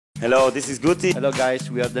Hello, this is Guti. Hello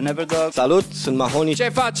guys, we are the Neverdog. Salut, sunt Mahoney. Ce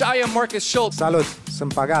faci? I am Marcus Schultz. Salut,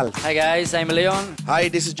 sunt Pagal. Hi guys, I'm Leon. Hi,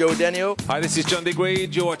 this is Joe Daniel. Hi, this is John Degree.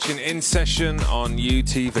 You're watching InSession on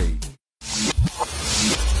UTV.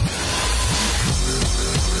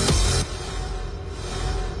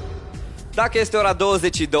 Dacă este ora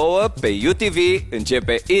 22, pe UTV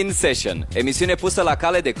începe InSession, emisiune pusă la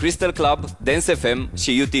cale de Kristal Club, Dance FM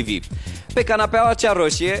și UTV. Pe canapeaua cea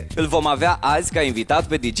roșie îl vom avea azi ca invitat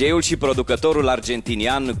pe DJ-ul și producătorul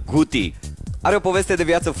argentinian Guti. Are o poveste de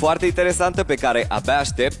viață foarte interesantă pe care abia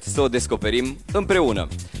aștept să o descoperim împreună.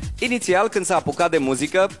 Inițial, când s-a apucat de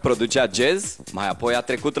muzică, producea jazz, mai apoi a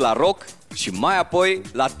trecut la rock și mai apoi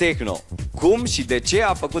la techno. Cum și de ce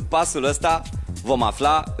a făcut pasul ăsta vom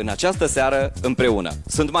afla în această seară împreună.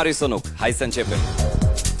 Sunt Marius Onuc, hai să începem!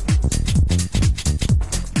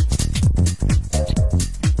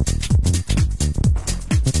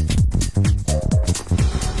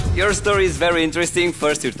 Your story is very interesting.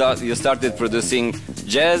 First you started producing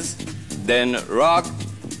jazz, then rock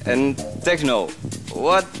and techno.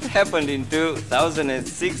 What happened in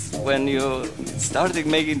 2006 when you started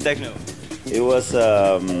making techno? It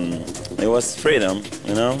was freedom,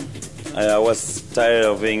 you know. I was tired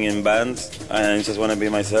of being in bands and I just want to be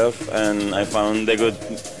myself, and I found the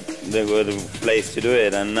good place to do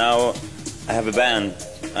it, and now I have a band.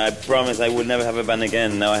 I promise I would never have a band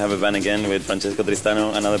again. Now I have a band again with Francesco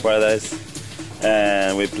Tristano, Another Paradise,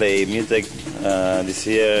 and we play music this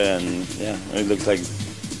year, and yeah, it looks like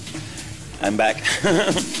I'm back.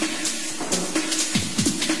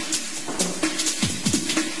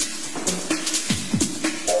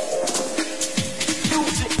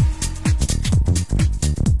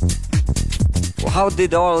 How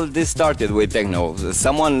did all this started with techno?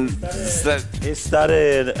 It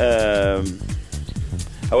started.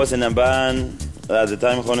 I was in a band at the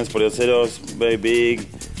time, Jóvenes Pordioseros, very big.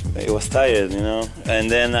 It was tired, you know. And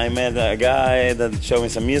then I met a guy that showed me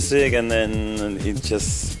some music, and then he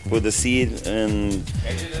just put the seed. And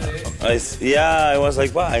I was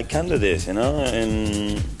like, wow, I can do this, you know.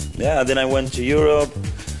 And yeah, then I went to Europe.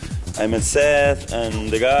 I met Seth and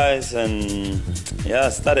the guys, and yeah,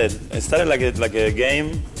 it started like a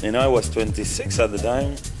game. You know, I was 26 at the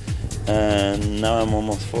time, and now I'm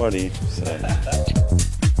almost 40. So.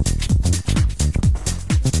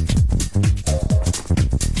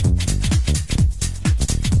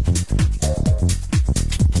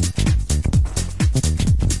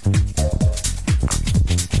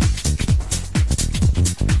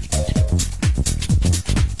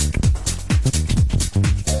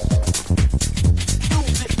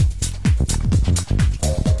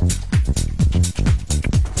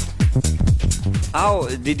 How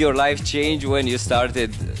did your life change when you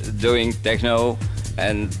started doing techno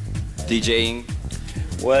and DJing?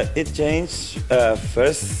 Well, it changed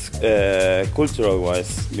first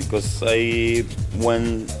cultural-wise, because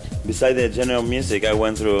beside the general music, I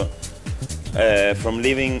went through from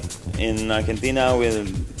living in Argentina with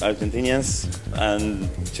Argentinians and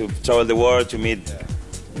to travel the world to meet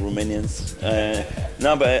Romanians.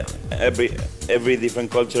 No, but every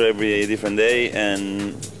different culture, every different day,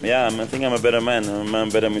 and yeah, I think I'm a better man. I'm a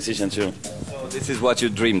better musician too. So this is what you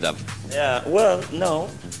dreamed of? Yeah. Well, no,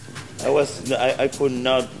 I could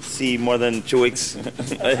not see more than 2 weeks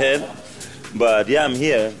ahead, but yeah, I'm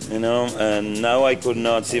here, you know, and now I could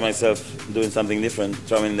not see myself doing something different,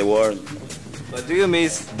 traveling the world. But do you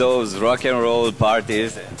miss those rock and roll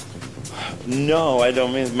parties? No, I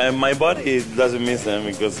don't miss. My body doesn't miss them,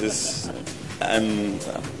 because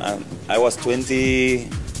I was 20,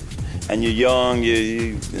 and you're young,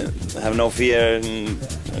 you have no fear.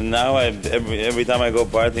 And now every time I go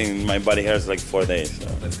partying, my body hurts like 4 days. So.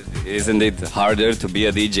 Isn't it harder to be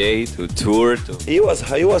a DJ, to tour? It was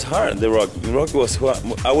hard. The rock was hard.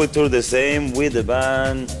 I would tour the same with the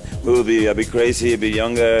band. We would be a bit crazy, a bit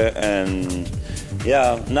younger, and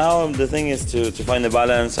yeah. Now the thing is to find the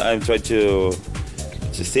balance. I try to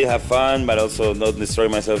still have fun, but also not destroy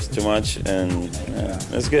myself too much, and yeah,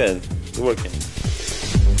 it's good. It's working.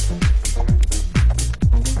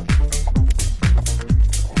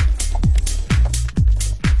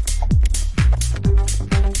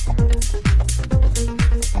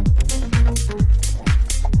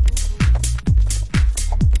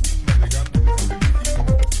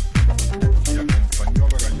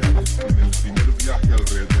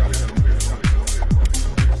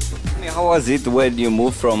 How was it when you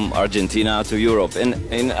moved from Argentina to Europe? And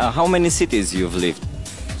in how many cities you've lived?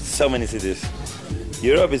 So many cities.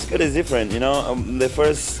 Europe is good, it's different, you know.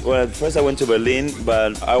 First I went to Berlin,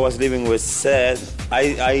 but I was living with Seth.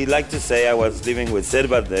 I like to say I was living with Seth,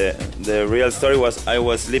 but the real story was I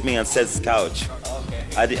was sleeping on Seth's couch. Okay.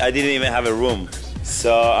 I didn't even have a room.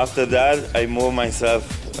 So after that, I moved myself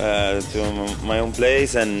to my own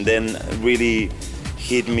place, and then really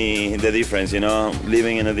hit me the difference, you know,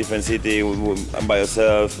 living in a different city by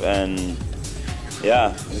yourself, and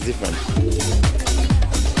yeah, it's different.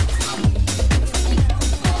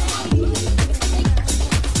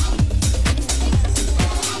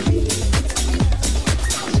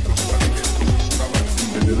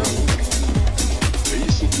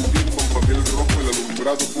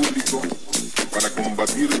 Público para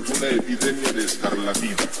combatir una epidemia de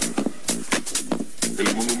escarlatina. El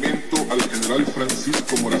monumento al general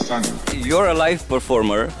Francisco Morazán. You're a live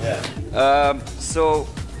performer. Yeah.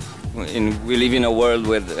 We live in a world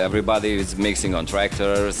where everybody is mixing on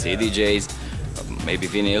tractors, CDJs, maybe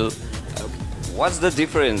vinyl. What's the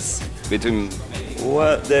difference between?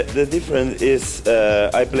 Well, the difference is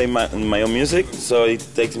I play my own music, so it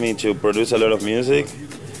takes me to produce a lot of music.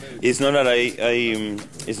 It's not that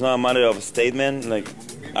it's not a matter of statement, like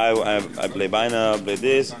I play vinyl, I play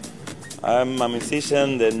this. I'm a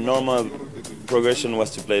musician. The normal progression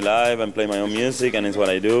was to play live and play my own music, and it's what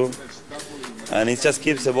I do. And it just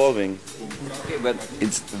keeps evolving. Okay, but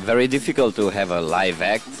it's very difficult to have a live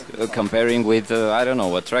act comparing with, I don't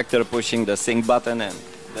know, a tractor pushing the sync button and...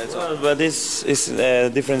 That's all, but it's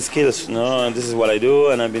different skills, no? And this is what I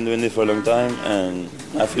do, and I've been doing this for a long time, and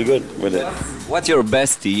I feel good with it. What's your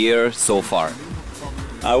best year so far?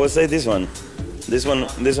 I would say this one. This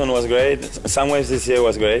one was great. Soundwaves this year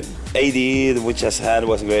was great. AD, which just had,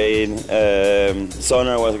 was great.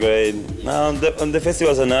 Sonar was great. Now the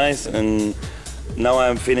festivals are nice, and now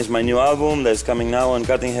I've finished my new album that's coming now on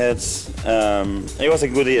Cutting Heads. It was a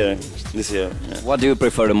good year this year. Yeah. What do you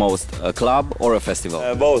prefer the most, a club or a festival?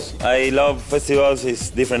 Both. I love festivals. It's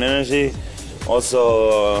different energy.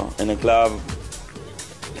 Also, in a club,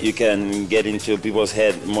 you can get into people's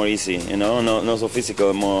head more easy. You know, not so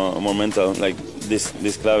physical, more mental. Like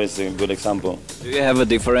this club is a good example. Do you have a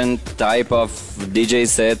different type of DJ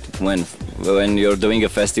set when you're doing a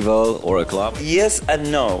festival or a club? Yes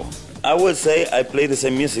and no. I would say I play the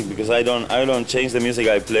same music because I don't change the music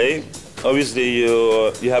I play. Obviously,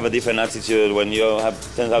 you have a different attitude when you have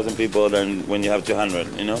 10,000 people than when you have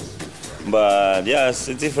 200, you know. But yeah, it's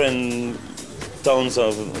different tones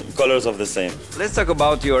of colors of the same. Let's talk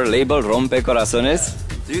about your label Rompe Corazones.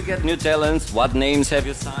 Do you get new talents? What names have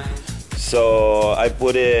you signed? So I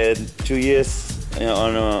put it 2 years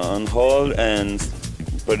on hold and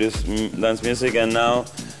produced dance music, and now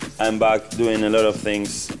I'm back doing a lot of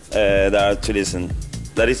things that are to listen.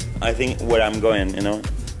 That is, I think, where I'm going, you know.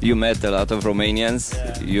 You met a lot of Romanians.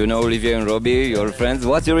 Yeah. You know Olivier and Robbie, your friends.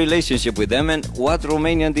 What's your relationship with them, and what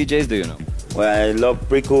Romanian DJs do you know? Well, I love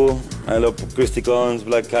Priku, I love Kristal,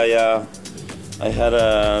 Black Kaya. I had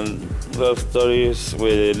a lot of stories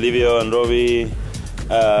with Livio and Robbie.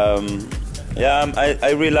 Yeah,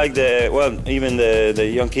 I really like even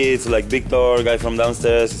the young kids like Victor, guy from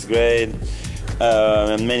downstairs, is great.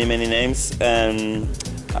 And many names. And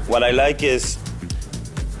what I like is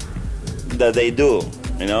that they do.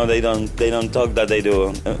 You know, they don't talk, that they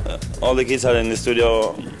do. All the kids are in the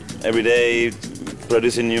studio every day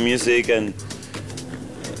producing new music, and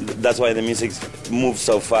that's why the music moves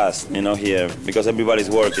so fast, you know, here, because everybody's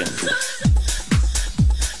working.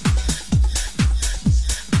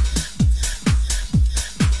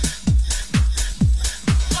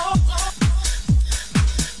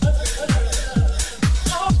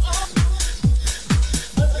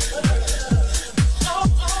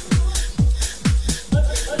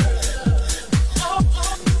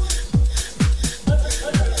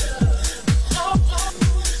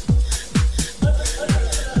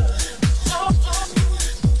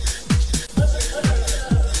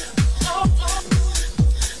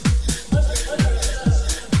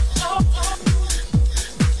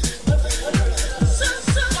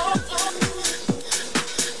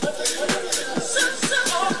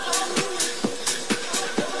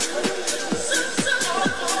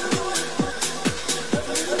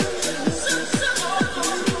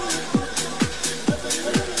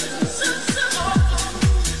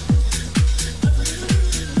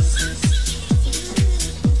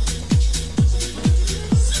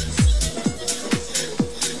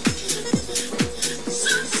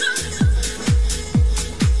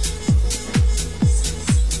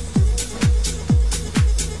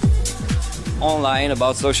 Online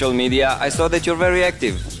about social media, I saw that you're very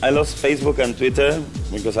active. I lost Facebook and Twitter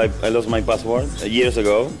because I lost my password years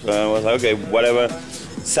ago. So I was like, okay, whatever.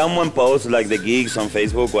 Someone posts like the gigs on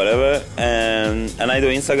Facebook, whatever, and I do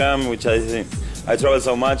Instagram, which I travel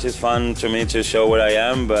so much. It's fun to me to show where I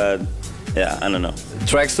am, but Yeah, I don't know.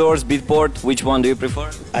 Track source, Beatport, which one do you prefer?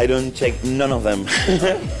 I don't check none of them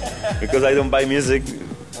because I don't buy music.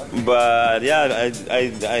 But yeah,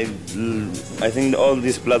 I think all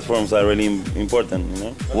these platforms are really important, you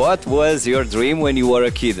know. What was your dream when you were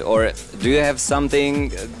a kid? Or do you have something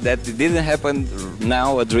that didn't happen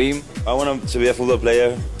now, a dream? I wanted to be a football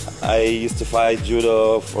player. I used to fight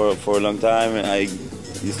judo for a long time. I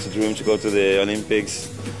used to dream to go to the Olympics.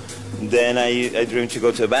 Then I dreamed to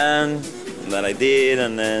go to a band, that I did,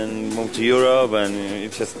 and then moved to Europe, and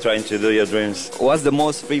it's just trying to do your dreams. What's the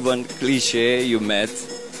most frequent cliche you met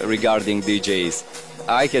regarding DJs?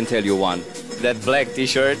 I can tell you one. That black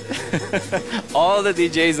t-shirt. All the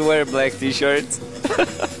DJs wear black t-shirts.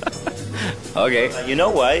 Okay. You know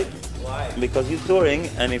why? Because you're touring,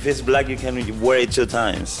 and if it's black, you can wear it 2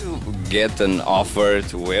 times. Get an offer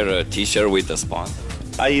to wear a t-shirt with a sponsor.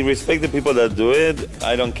 I respect the people that do it.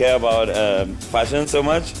 I don't care about fashion so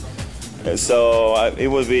much. So it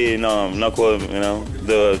would be not cool, you know,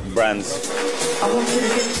 the brands.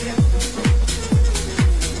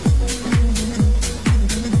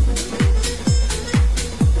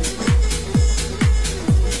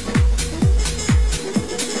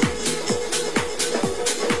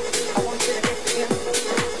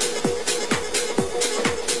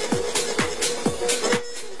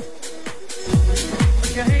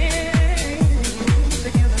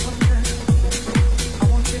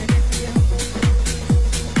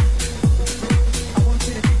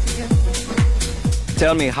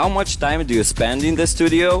 Tell me, how much time do you spend in the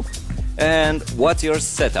studio and what's your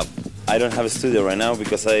setup? I don't have a studio right now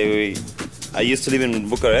because I used to live in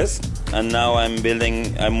Bucharest, and now I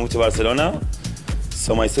moved to Barcelona.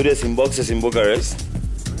 So my studio is in boxes in Bucharest.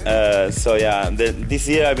 So yeah, this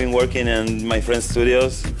year I've been working in my friend's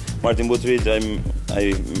studios. Martin Butrich,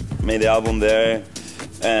 I made the album there.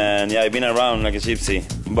 And yeah, I've been around like a gypsy.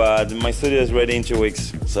 But my studio is ready in 2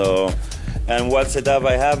 weeks. So. And what setup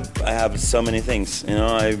I have so many things. You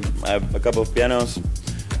know, I have a couple of pianos.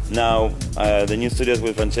 Now the new studio is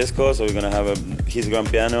with Francesco, so we're gonna have his grand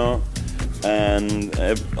piano and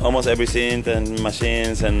almost every synth and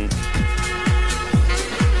machines and.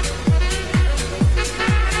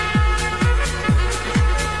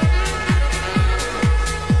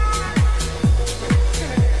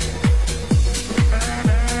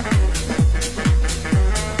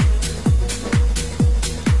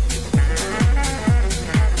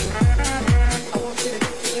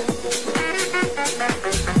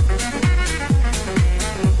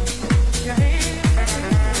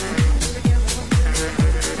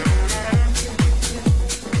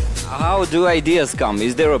 How do ideas come?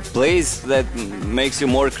 Is there a place that makes you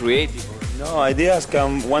more creative? No, ideas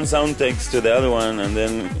come, one sound takes to the other one, and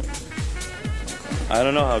then I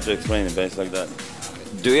don't know how to explain it, but it's like that.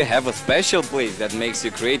 Do you have a special place that makes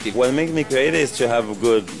you creative? What makes me creative is to have a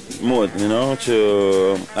good mood, you know,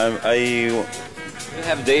 You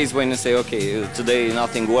have days when you say, okay, today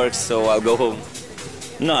nothing works, so I'll go home.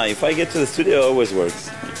 No, if I get to the studio, it always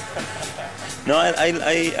works. No,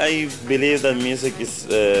 I believe that music is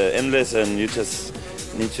endless, and you just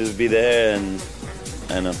need to be there and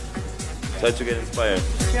I don't know, try to get inspired.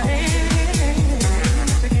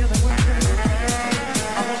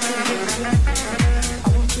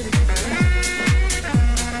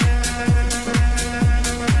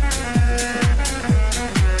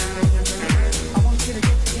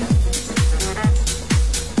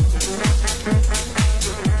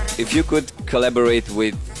 If you could collaborate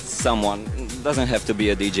with someone, doesn't have to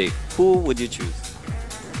be a DJ, who would you choose?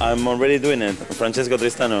 I'm already doing it. Francesco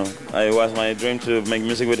Tristano. It was my dream to make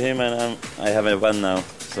music with him, and I have a band now.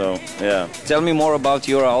 So yeah. Tell me more about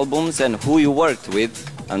your albums and who you worked with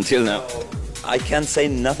until now. I can't say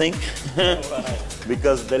nothing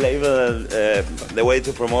because the label, the way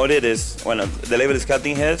to promote it is the label is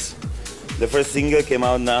Cutting Heads. The first single came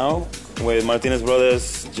out now with Martinez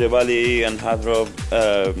Brothers, Jebali and Hard Rock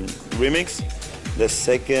remix. The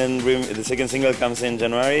second single comes in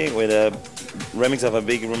January with a remix of a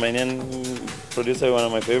big Romanian producer, one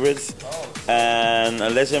of my favorites, and a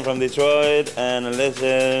legend from Detroit, and a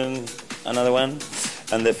legend, another one.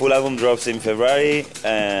 And the full album drops in February,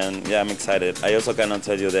 and yeah, I'm excited. I also cannot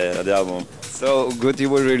tell you the album. So Guti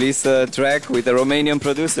will release a track with a Romanian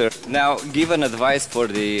producer. Now, give an advice for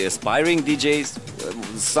the aspiring DJs,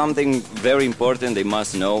 something very important they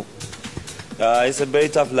must know. It's a very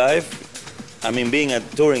tough life. I mean, being a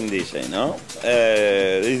touring DJ, no?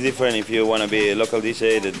 It's different if you want to be a local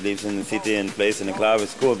DJ that lives in the city and plays in a club,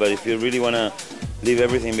 it's cool. But if you really want to leave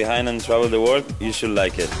everything behind and travel the world, you should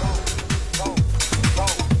like it.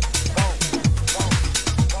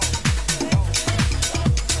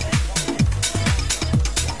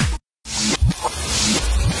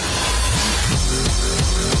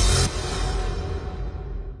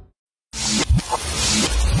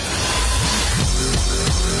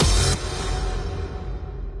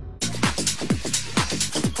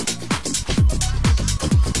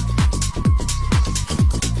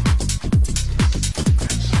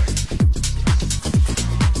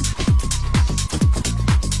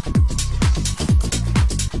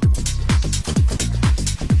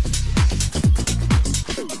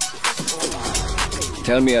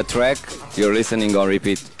 Tell me a track you're listening on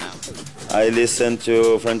repeat. I listen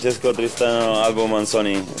to Francesco Tristano album on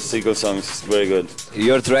Sony, single songs, very good.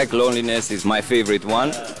 Your track Loneliness is my favorite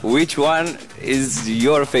one. Which one is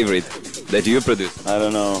your favorite that you produce? I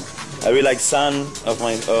don't know. I really like Sun of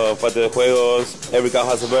my Patio de Juegos. Every Cow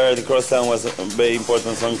Has a Bird. Crosstown was a very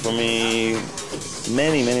important song for me.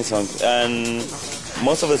 Many songs. And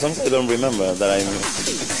most of the songs I don't remember that I know.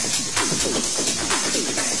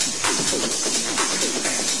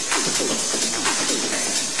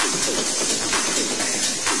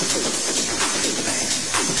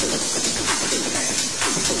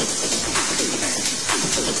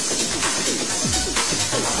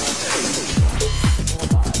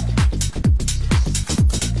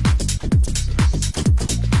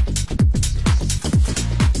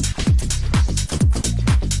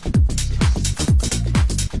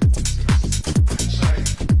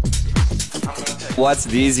 What's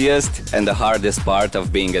the easiest and the hardest part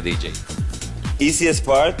of being a DJ? Easiest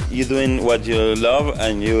part, you're doing what you love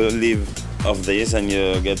and you live off this and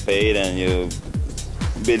you get paid and you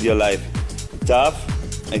build your life. Tough,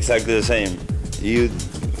 exactly the same.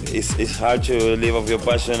 It's hard to live off your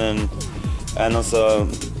passion and also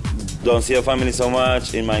don't see your family so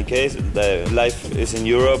much. In my case, the life is in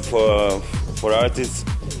Europe for artists,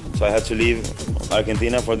 so I had to leave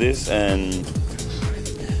Argentina for this, and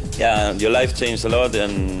yeah, your life changed a lot,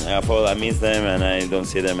 and I miss them and I don't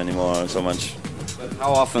see them anymore so much. But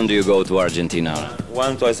how often do you go to Argentina?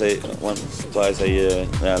 Twice a year.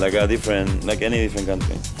 Yeah, like any different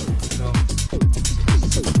country.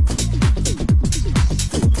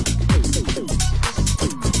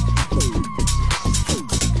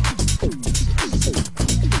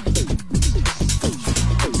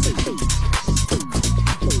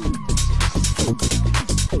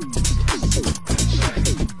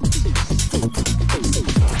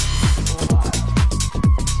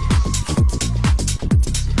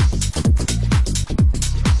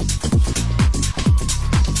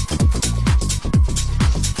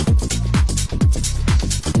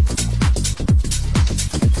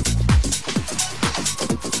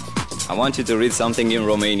 I want you to read something in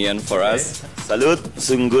Romanian for us. Salut,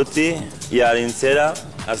 sunt Guti, iar în seara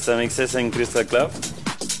asta mixez în Kristal Club.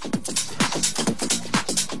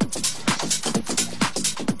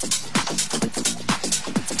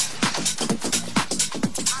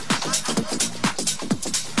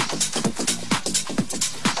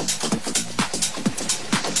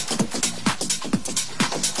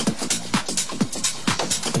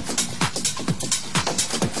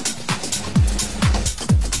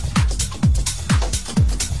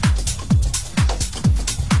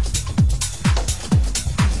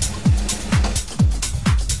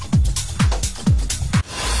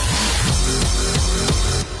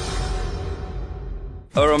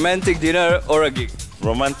 A romantic dinner or a gig?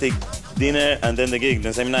 Romantic dinner and then the gig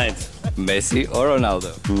the same night. Messi or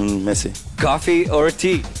Ronaldo? Messi. Coffee or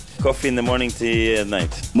tea? Coffee in the morning, tea at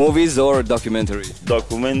night. Movies or documentaries?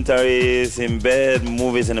 Documentaries in bed,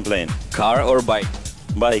 movies in a plane. Car or bike?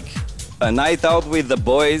 Bike. A night out with the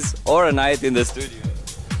boys or a night in the studio?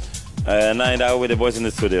 A night out with the boys in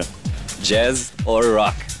the studio. Jazz or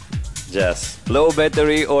rock? Jazz. Low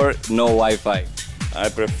battery or no Wi-Fi? I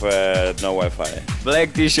prefer no Wi-Fi.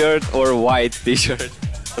 Black t-shirt or white t-shirt?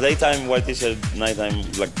 Daytime white t-shirt, nighttime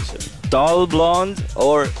black t-shirt. Tall blonde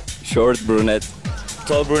or short brunette?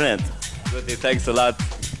 Tall brunette. Guti, thanks a lot.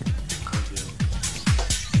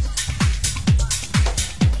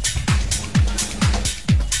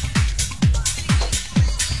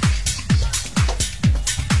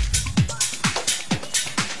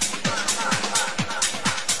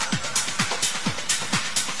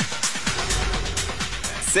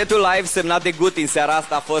 Setul live semnat de Guti în seara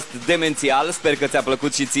asta a fost demențial, sper că ți-a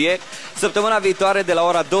plăcut și ție. Săptămâna viitoare de la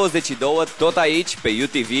ora 22, tot aici, pe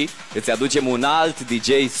UTV, îți aducem un alt DJ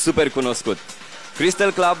super cunoscut.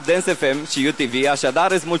 Kristal Club, Dance FM și UTV,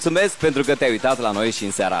 așadar îți mulțumesc pentru că te-ai uitat la noi și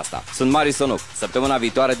în seara asta. Sunt Marius Onuc, săptămâna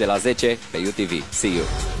viitoare de la 10 pe UTV. See you!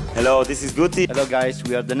 Hello, this is Guti. Hello guys,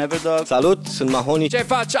 we are the Never Dog. Salut, sunt Mahoney. Ce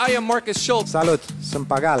faci? I am Marcus Schultz. Salut, sunt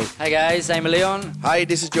Pagal. Hi guys, I'm Leon. Hi,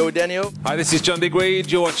 this is Joe Daniel. Hi, this is John Degree.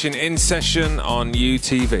 You're watching In Session on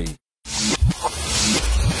UTV.